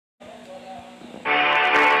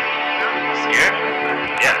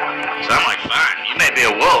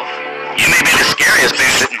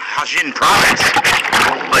Asian province.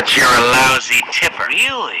 But you're a lousy tipper.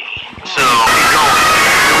 Really? So,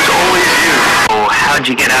 it was always you. Oh, how'd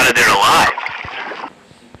you get out of there alive?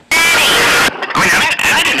 I mean,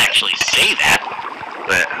 I didn't actually say that,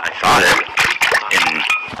 but I thought it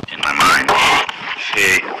in my mind. If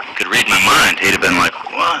he could read my mind, he'd have been like,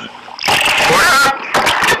 what?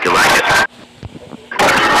 You like it?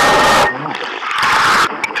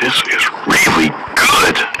 This is really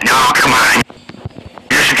good. No, come on.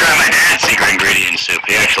 You should try my dad's secret ingredient soup.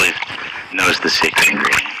 He actually knows the secret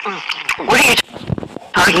ingredient. What are you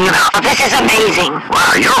talking about? Oh, this is amazing.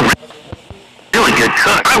 Wow, you're a really good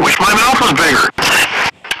cook. I wish my mouth was bigger.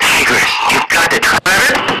 Tigers, you've got to try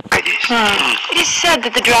it. It is said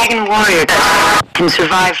that the dragon warrior can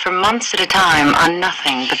survive for months at a time on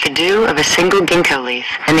nothing but the dew of a single ginkgo leaf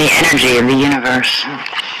and the energy of the universe.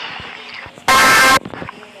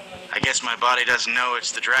 I guess my body doesn't know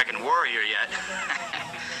it's the dragon warrior yet.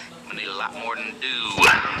 I need a lot more than dew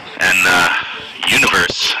and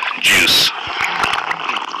universe juice.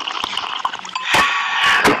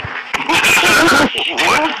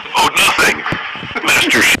 What? Oh, nothing.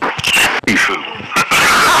 Master Shifu.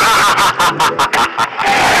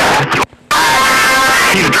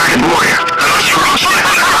 He's a dragon warrior.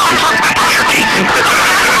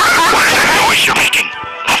 What is that noise you're making?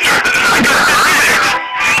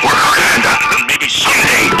 We're hard. Maybe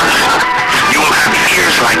someday you will have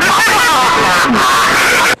ears like mine.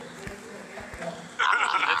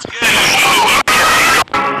 That's good.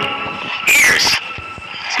 Ears.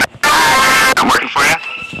 I'm working for you?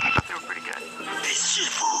 I thought they were pretty good. It's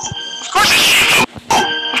Shifu. Of course it's Shifu.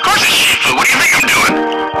 Of course it's Shifu. What do you think I'm doing?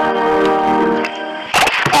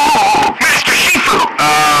 Oh, Master Shifu.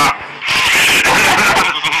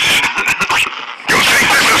 You think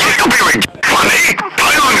this is really funny?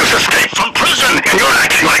 Pyong has escaped from prison, and you're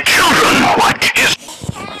acting like children. What? He's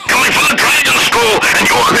coming from the dragon school, and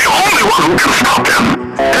you're the only one who can stop him.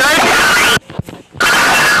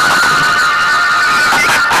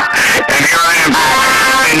 And here I am,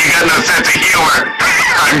 and you got no sense of humor.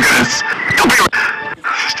 I'm gonna... Don't be...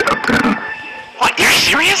 Stop that. What, you're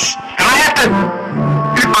serious? And I have to...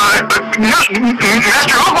 No,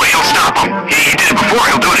 Master Oogway will stop him. He did it before,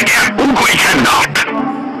 he'll do it again. Oogway cannot.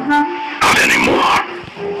 Not anymore.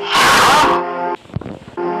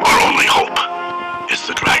 Our only hope is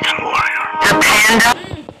the dragon warrior. The panda?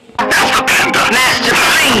 That's the panda. Master,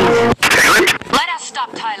 please. Tail it? Let us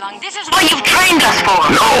stop Tai Lung. This is what you've trained us for.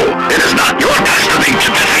 No, it is not your destiny to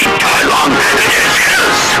defeat Tai Lung. It is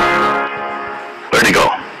his. Where'd he go?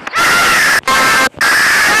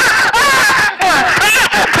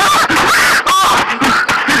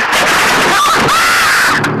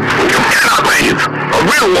 You cannot leave. A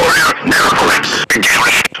real warrior never quits.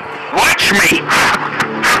 Watch me.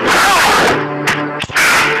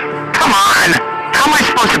 Come on. How am I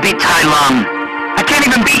supposed to beat Tai Lung? I can't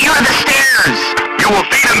even beat you to the stairs. You will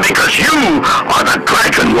beat him because you are the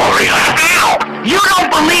dragon warrior. Ow! You don't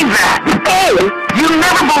believe that. Oh! You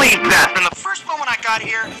never believed that. From the first moment I got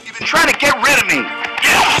here, you've been trying to get rid of me.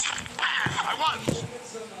 Yes! I was.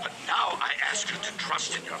 But now I ask you to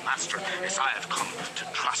trust in your master as I have come to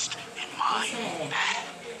trust in mine.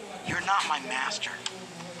 You're not my master.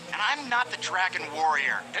 And I'm not the dragon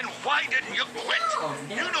warrior. Then why didn't you quit?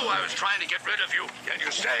 You knew I was trying to get rid of you, and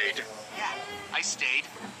you stayed. Yeah, I stayed.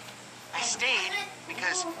 I stayed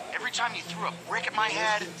because every time you threw a brick at my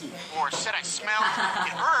head or said I smelled,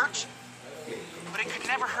 it hurt. But it could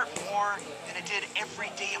never hurt more than it did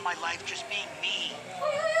every day of my life just being me.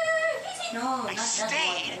 I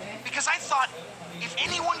stayed because I thought if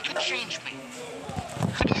anyone could change me,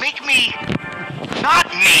 could make me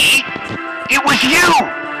not me, it was you!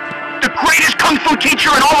 The greatest kung fu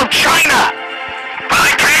teacher in all of China! But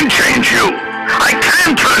I can change you. I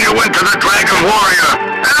can turn you into the dragon warrior,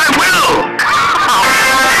 and I will! Come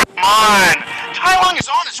on! Tai Lung is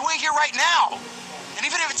on his way here right now! And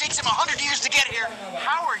even if it takes him 100 years to get here,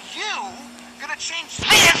 how are you gonna change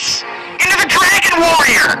this into the dragon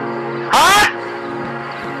warrior? Huh?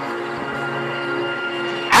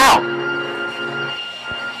 How?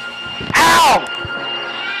 How?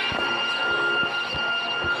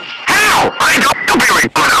 I don't be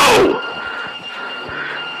no!